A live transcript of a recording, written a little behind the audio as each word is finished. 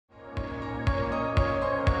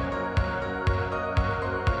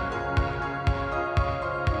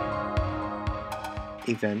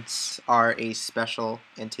Events are a special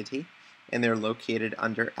entity and they're located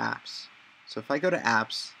under apps. So if I go to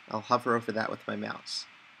apps, I'll hover over that with my mouse.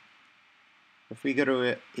 If we go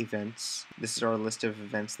to events, this is our list of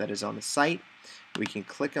events that is on the site. We can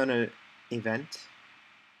click on an event.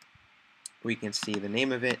 We can see the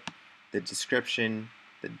name of it, the description,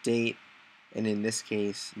 the date, and in this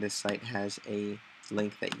case, this site has a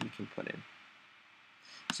link that you can put in.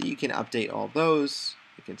 So you can update all those,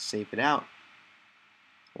 you can save it out,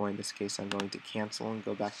 or in this case I'm going to cancel and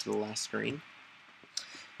go back to the last screen.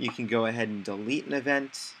 You can go ahead and delete an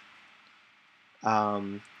event.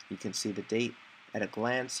 You can see the date at a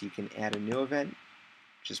glance. You can add a new event,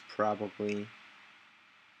 which is probably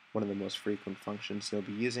one of the most frequent functions you'll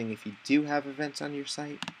be using if you do have events on your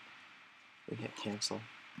site. We hit cancel.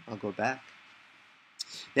 I'll go back.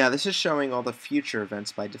 Now this is showing all the future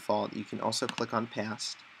events by default. You can also click on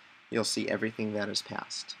past. You'll see everything that is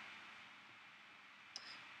past.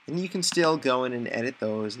 And you can still go in and edit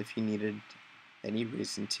those if you needed any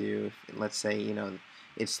reason to. If, let's say,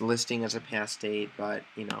 it's listing as a past date, but,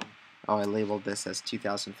 oh, I labeled this as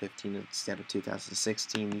 2015 instead of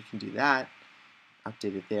 2016. You can do that,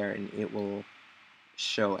 update it there, and it will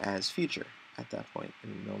show as future at that point,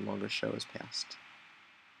 and no longer show as past.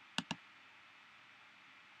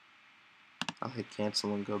 I'll hit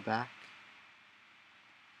cancel and go back.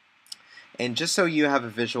 And just so you have a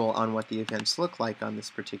visual on what the events look like on this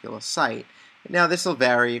particular site. Now this will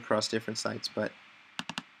vary across different sites, but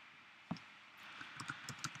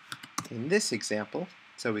in this example,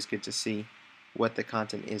 it's always good to see what the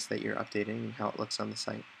content is that you're updating and how it looks on the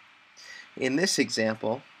site. In this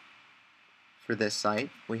example, for this site,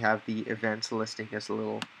 we have the events listing as a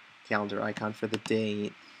little calendar icon for the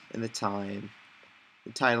date and the time,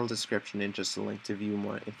 the title, description, and just a link to view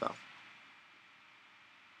more info.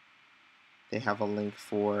 They have a link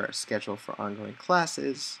for a schedule for ongoing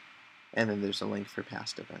classes, and then there's a link for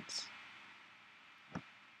past events.